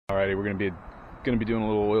Alrighty, we're gonna be doing a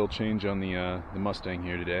little oil change on the Mustang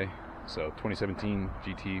here today. So 2017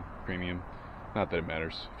 GT Premium. Not that it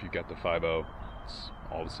matters if you've got the 5.0, it's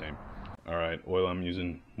all the same. Alright, oil I'm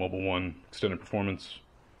using Mobil 1 Extended Performance.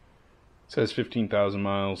 It says 15,000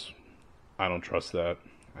 miles. I don't trust that.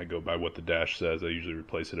 I go by what the dash says. I usually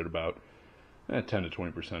replace it at about 10 to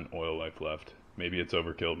 20% oil life left. Maybe it's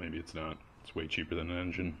overkill, maybe it's not. It's way cheaper than an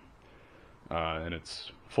engine. And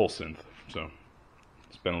it's full synth, so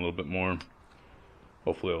spend a little bit more.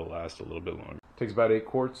 Hopefully it'll last a little bit longer. Takes about 8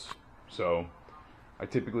 quarts, so I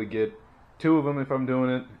typically get 2 of them if I'm doing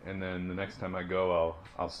it, and then the next time I go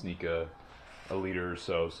I'll sneak a liter or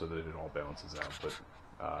so that it all balances out.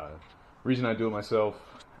 But reason I do it myself,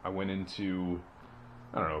 I went into,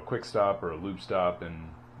 I don't know, a quick stop or a lube stop, and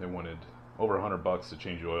they wanted over $100 to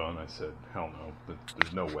change oil, and I said, hell no,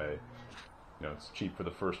 there's no way. You know, it's cheap for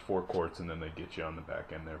the first 4 quarts, and then they get you on the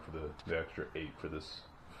back end there for the extra 8 for this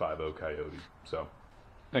 5.0 Coyote. So,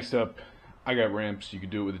 next up, I got ramps. You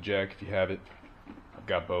could do it with a jack if you have it. I've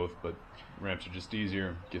got both, but ramps are just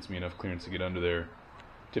easier. Gets me enough clearance to get under there.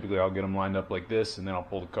 Typically, I'll get them lined up like this, and then I'll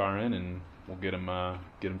pull the car in, and we'll get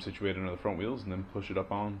them situated under the front wheels, and then push it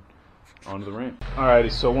up onto the ramp.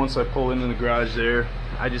 Alrighty, so once I pull into the garage there,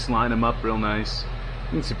 I just line them up real nice.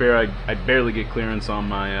 You can see I barely get clearance on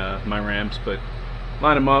my ramps, but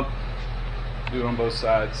line them up, do it on both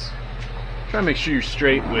sides. Try to make sure you're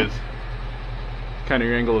straight with kind of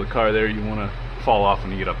your angle of the car there. You want to fall off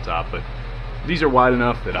when you get up top, but these are wide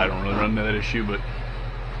enough that I don't really run into that issue, but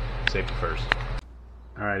safety first.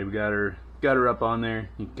 Alrighty, we got her up on there.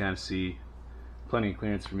 You can kind of see plenty of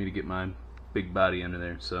clearance for me to get my big body under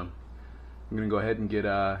there, so I'm gonna go ahead and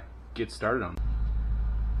get started on it.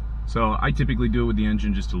 So I typically do it with the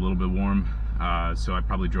engine just a little bit warm. So I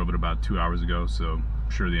probably drove it about 2 hours ago, so I'm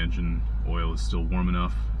sure the engine oil is still warm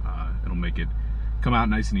enough. It'll make it come out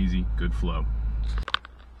nice and easy, good flow.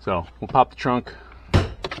 So we'll pop the trunk.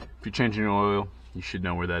 If you're changing your oil, you should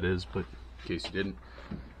know where that is, but in case you didn't,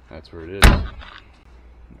 that's where it is.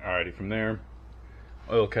 Alrighty, from there,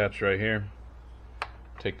 oil cap's right here.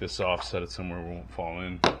 Take this off, set it somewhere where it won't fall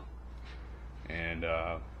in, and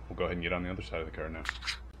we'll go ahead and get on the other side of the car now.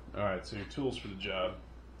 Alright, so your tools for the job.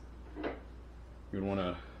 You would want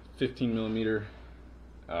a 15mm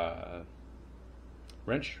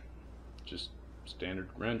wrench, just standard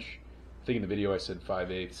wrench. I think in the video I said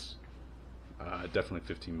 5/8.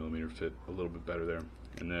 Definitely 15mm fit a little bit better there.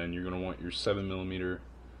 And then you're going to want your 7mm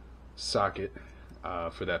socket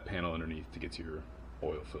for that panel underneath to get to your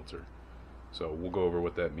oil filter. So we'll go over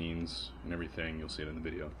what that means and everything. You'll see it in the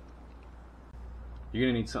video. You're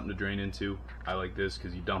going to need something to drain into. I like this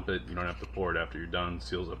because you dump it, you don't have to pour it after you're done,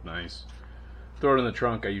 seals up nice. Throw it in the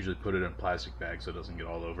trunk. I usually put it in a plastic bag so it doesn't get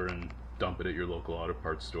all over, and dump it at your local auto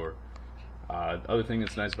parts store. The other thing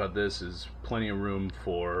that's nice about this is plenty of room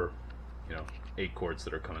for, 8 quarts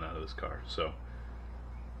that are coming out of this car. So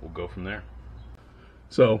we'll go from there.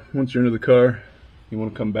 So once you're into the car, you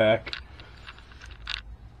want to come back.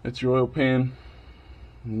 That's your oil pan,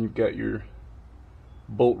 and you've got your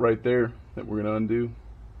bolt right there that we're going to undo,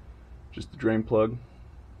 just the drain plug.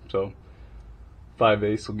 So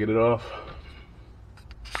 5/8 will get it off.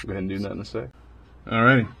 Go ahead and do that in a sec.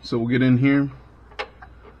 Alright, so we'll get in here,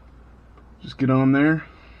 just get on there,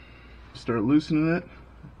 start loosening it.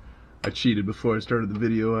 I cheated before I started the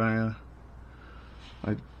video. I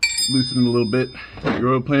loosened it a little bit. Get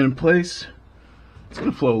your oil pan in place. It's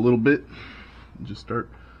going to flow a little bit. Just start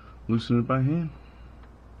loosening it by hand.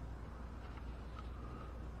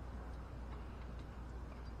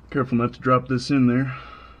 Careful not to drop this in there.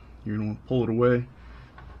 You're going to want to pull it away.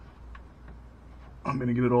 I'm going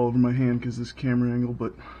to get it all over my hand because this camera angle,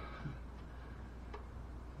 but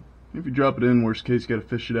if you drop it in, worst case, you got to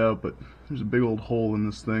fish it out, but there's a big old hole in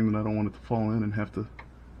this thing that I don't want it to fall in and have to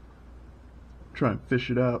try and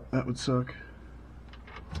fish it out. That would suck.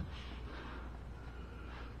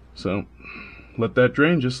 So let that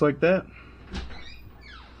drain just like that.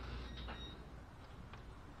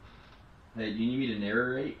 Hey, do you need me to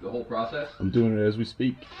narrate the whole process? I'm doing it as we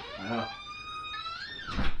speak.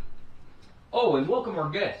 Oh, and welcome our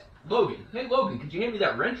guest, Logan. Hey, Logan, could you hand me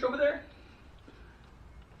that wrench over there?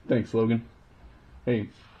 Thanks, Logan. Hey,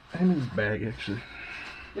 hand me this bag, actually.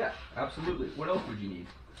 Yeah, absolutely. What else would you need?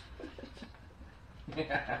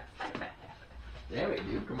 Damn it,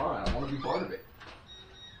 dude. Come on, I want to be part of it.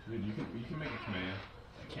 Dude, you can make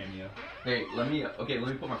a cameo. Hey, let me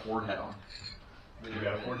put my Ford hat on. You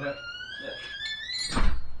got a Ford hat? Yeah.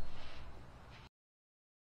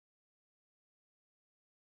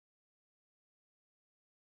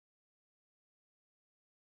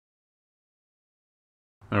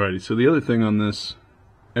 Alrighty, so the other thing on this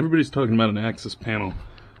everybody's talking about an access panel.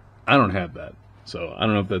 I don't have that, so I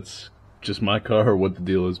don't know if that's just my car or what the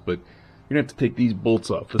deal is, but you're gonna have to take these bolts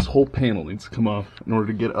off. This whole panel needs to come off in order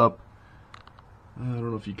to get up. I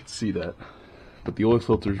don't know if you can see that, but the oil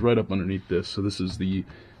filter is right up underneath this. So this is the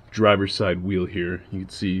driver's side wheel here. You can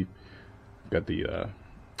see I've got the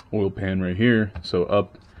oil pan right here, so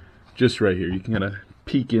up just right here. You can kind of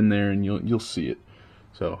peek in there and you'll see it.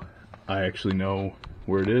 So I actually know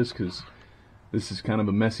where it is because this is kind of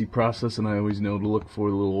a messy process, and I always know to look for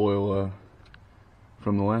the little oil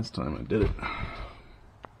from the last time I did it.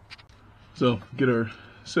 So get our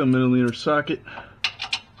 7mm socket.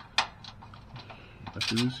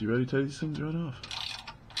 After this, you ready to take these things right off?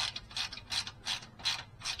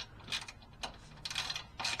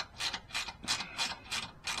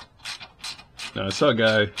 Now I saw a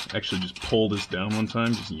guy actually just pull this down one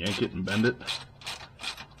time, just yank it and bend it.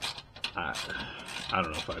 I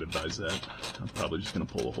don't know if I'd advise that. I'm probably just going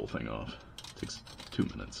to pull the whole thing off. It takes 2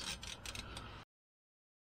 minutes.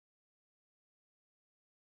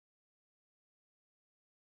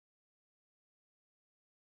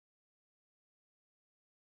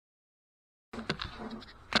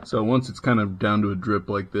 So once it's kind of down to a drip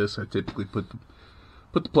like this, I typically put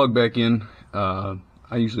the plug back in. I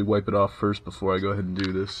usually wipe it off first before I go ahead and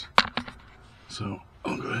do this. So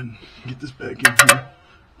I'll go ahead and get this back in here,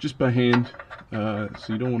 just by hand. So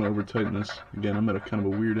you don't want to over tighten this. Again, I'm at a kind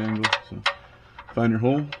of a weird angle. So find your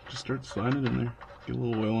hole, just start sliding it in there. Get a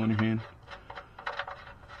little oil on your hand.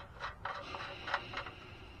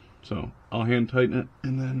 So I'll hand tighten it,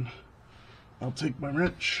 and then I'll take my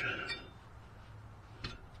wrench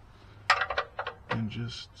and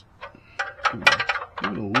just give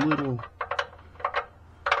it a little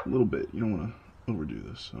bit. You don't want to overdo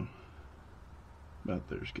this, so about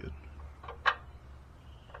there's good.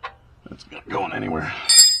 That's not going anywhere.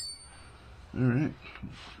 Alright,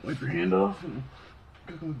 wipe your hand off and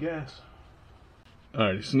cook with gas.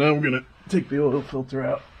 Alright, so now we're going to take the oil filter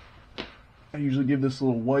out. I usually give this a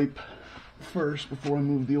little wipe first before I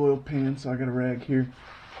move the oil pan, so I got a rag here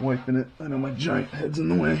wiping it. I know my giant head's in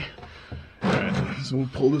the way. Alright, so we'll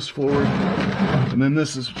pull this forward, and then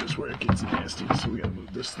this is just where it gets nasty, so we gotta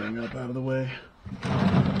move this thing up out of the way.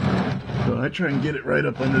 So I try and get it right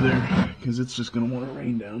up under there, because it's just gonna want to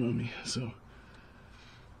rain down on me. So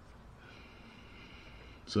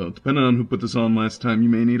depending on who put this on last time, you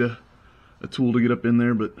may need a tool to get up in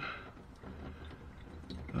there, but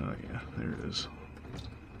yeah, there it is.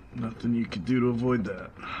 Nothing you could do to avoid that.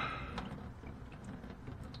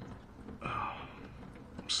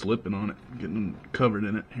 Slipping on it, getting covered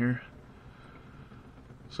in it here.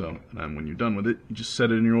 So, and then when you're done with it, you just set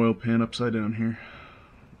it in your oil pan upside down here.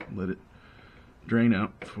 Let it drain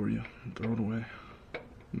out before you throw it away.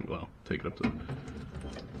 Well, take it up to the...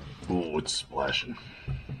 Oh, it's splashing.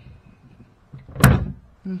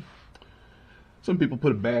 Some people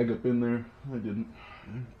put a bag up in there. I didn't.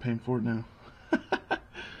 I'm paying for it now. So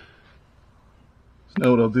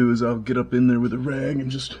now what I'll do is I'll get up in there with a rag and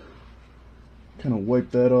just kind of wipe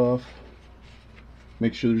that off.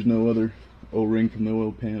 Make sure there's no other O-ring from the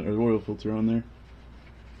oil pan or the oil filter on there.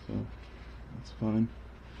 So that's fine.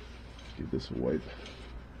 Give this a wipe.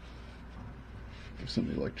 There's some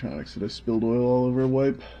electronics that I spilled oil all over a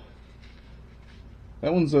wipe.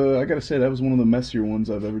 That one's I gotta say, that was one of the messier ones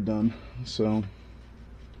I've ever done. So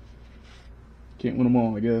can't win them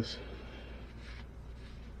all, I guess.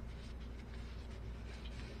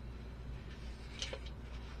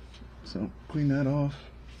 So clean that off.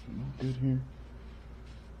 All good here.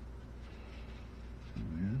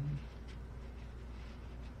 And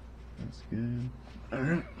that's good.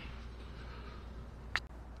 Alright.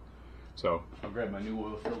 So I'll grab my new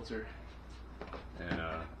oil filter, and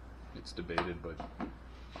it's debated, but I'll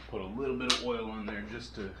put a little bit of oil on there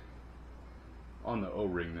just to, on the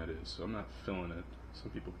O-ring that is. So I'm not filling it.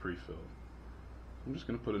 Some people pre-fill. I'm just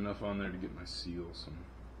gonna put enough on there to get my seal some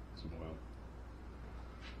oil.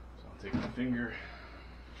 Take my finger,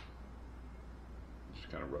 just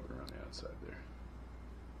kind of rub it around the outside there.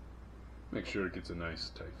 Make sure it gets a nice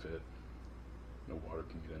tight fit. No water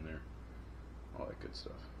can get in there. All that good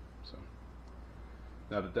stuff. So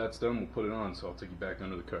now that that's done, we'll put it on. So I'll take you back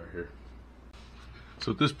under the car here.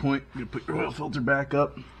 So at this point, you're gonna put your oil filter back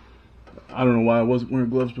up. I don't know why I wasn't wearing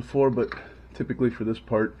gloves before, but typically for this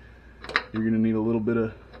part, you're gonna need a little bit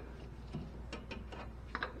of.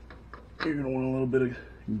 You're gonna want a little bit of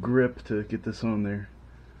grip to get this on there,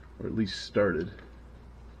 or at least started.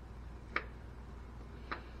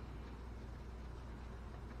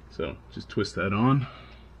 So just twist that on.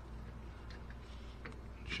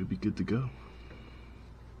 Should be good to go.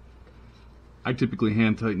 I typically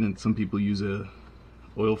hand tighten it. Some people use a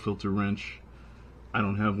oil filter wrench. I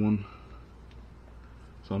don't have one,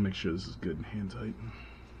 so I'll make sure this is good and hand tight.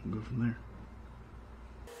 We'll go from there.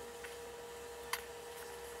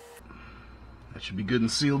 That should be good and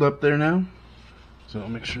sealed up there now. So I'll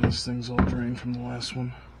make sure this thing's all drained from the last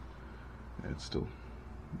one. Yeah, it's still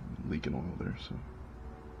leaking oil there, so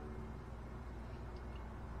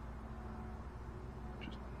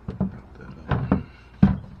just wrap that up.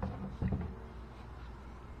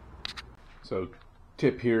 So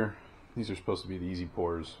tip here, these are supposed to be the easy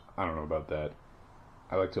pours. I don't know about that.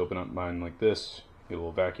 I like to open up mine like this, get a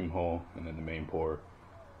little vacuum hole, and then the main pour.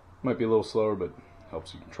 Might be a little slower, but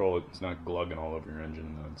helps you control it. It's not glugging all over your engine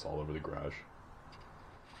and then it's all over the garage.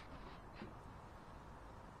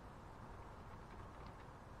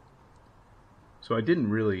 So I didn't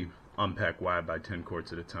really unpack why I buy 10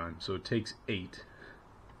 quarts at a time. So it takes 8.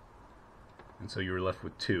 And so you were left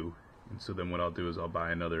with 2. And so then what I'll do is I'll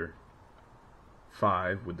buy another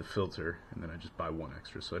 5 with the filter, and then I just buy 1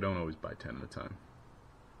 extra. So I don't always buy 10 at a time.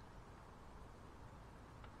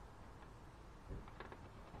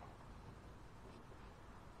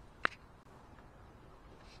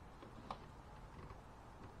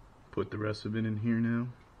 Put the rest of it in here now.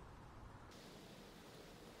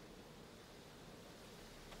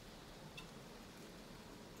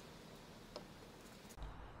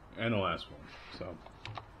 And the last one. So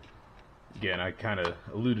again, I kind of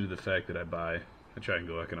alluded to the fact that I try and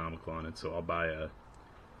go economical on it. So I'll buy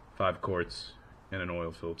 5 quarts and an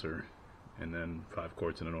oil filter, and then 5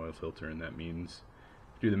 quarts and an oil filter, and that means,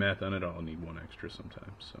 do the math on it, I'll need 1 extra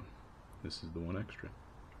sometimes. So this is the 1 extra.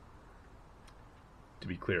 To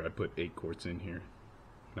be clear, I put 8 quarts in here,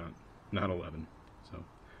 not 11. So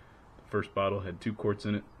the first bottle had 2 quarts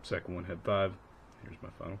in it, second one had 5. Here's my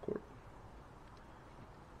final quart.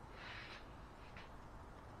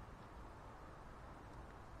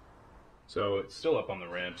 So it's still up on the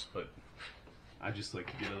ramps, but I just like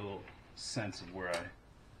to get a little sense of where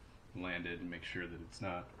I landed and make sure that it's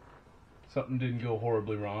not, something didn't go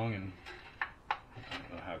horribly wrong, and I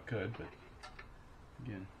don't know how it could, but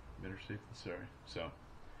again, better safe than sorry. So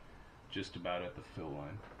just about at the fill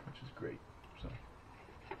line, which is great.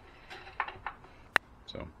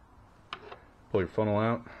 So pull your funnel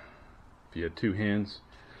out. If you had 2 hands,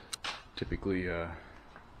 typically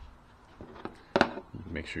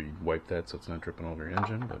make sure you wipe that so it's not dripping over your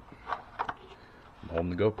engine, but I'm holding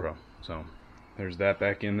the GoPro. So there's that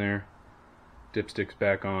back in there. Dipstick's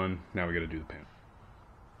back on. Now we got to do the pan.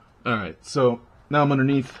 Alright, so now I'm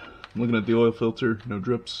underneath. I'm looking at the oil filter, no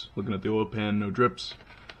drips. Looking at the oil pan, no drips.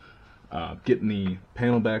 Getting the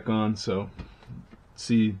panel back on. So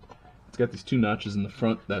see, it's got these 2 notches in the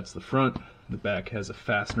front. That's the front. The back has a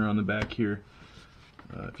fastener on the back here.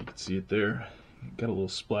 If you can see it there. Got a little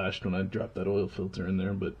splashed when I dropped that oil filter in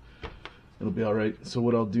there, but it'll be alright. So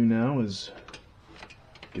what I'll do now is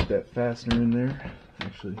get that fastener in there.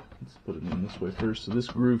 Actually, let's put it in this way first. So this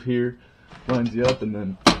groove here lines you up, and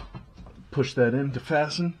then push that in to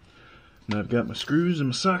fasten. Now I've got my screws in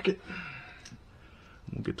my socket.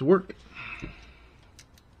 We'll get to work.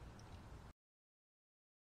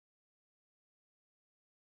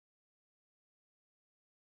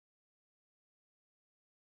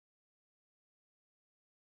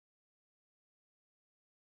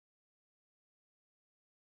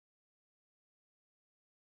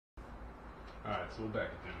 Alright, so we'll back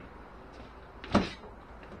it down.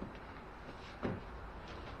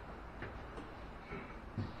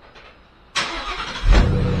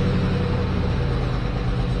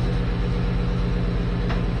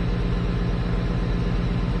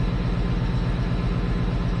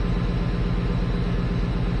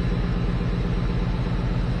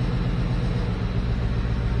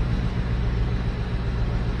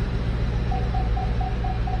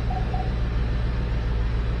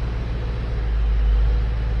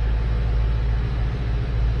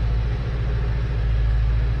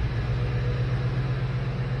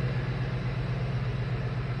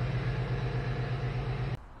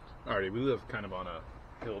 Alrighty, we live kind of on a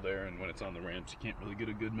hill there, and when it's on the ramps you can't really get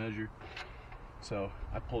a good measure. So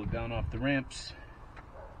I pull it down off the ramps,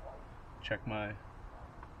 check my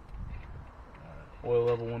oil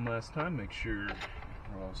level one last time, make sure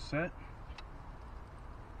we're all set.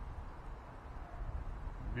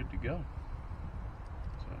 We're good to go.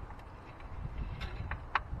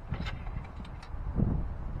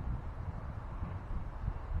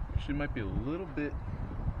 Actually might be a little bit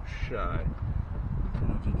shy. I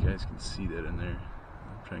don't know if you guys can see that in there.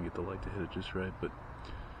 I'm trying to get the light to hit it just right, but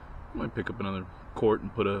I might pick up another quart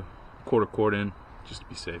and put a quarter quart in just to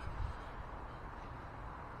be safe.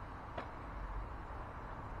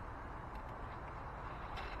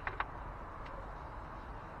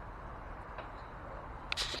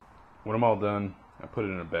 when I'm all done, I put it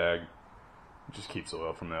in a bag. It just keeps the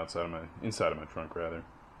oil from the inside of my trunk rather.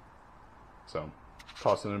 So,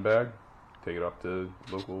 toss it in a bag, take it off to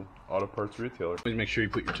local auto parts retailer. Please make sure you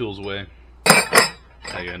put your tools away.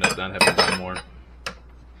 Now you end up not having to buy more.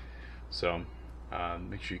 So,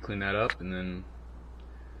 make sure you clean that up and then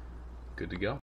good to go.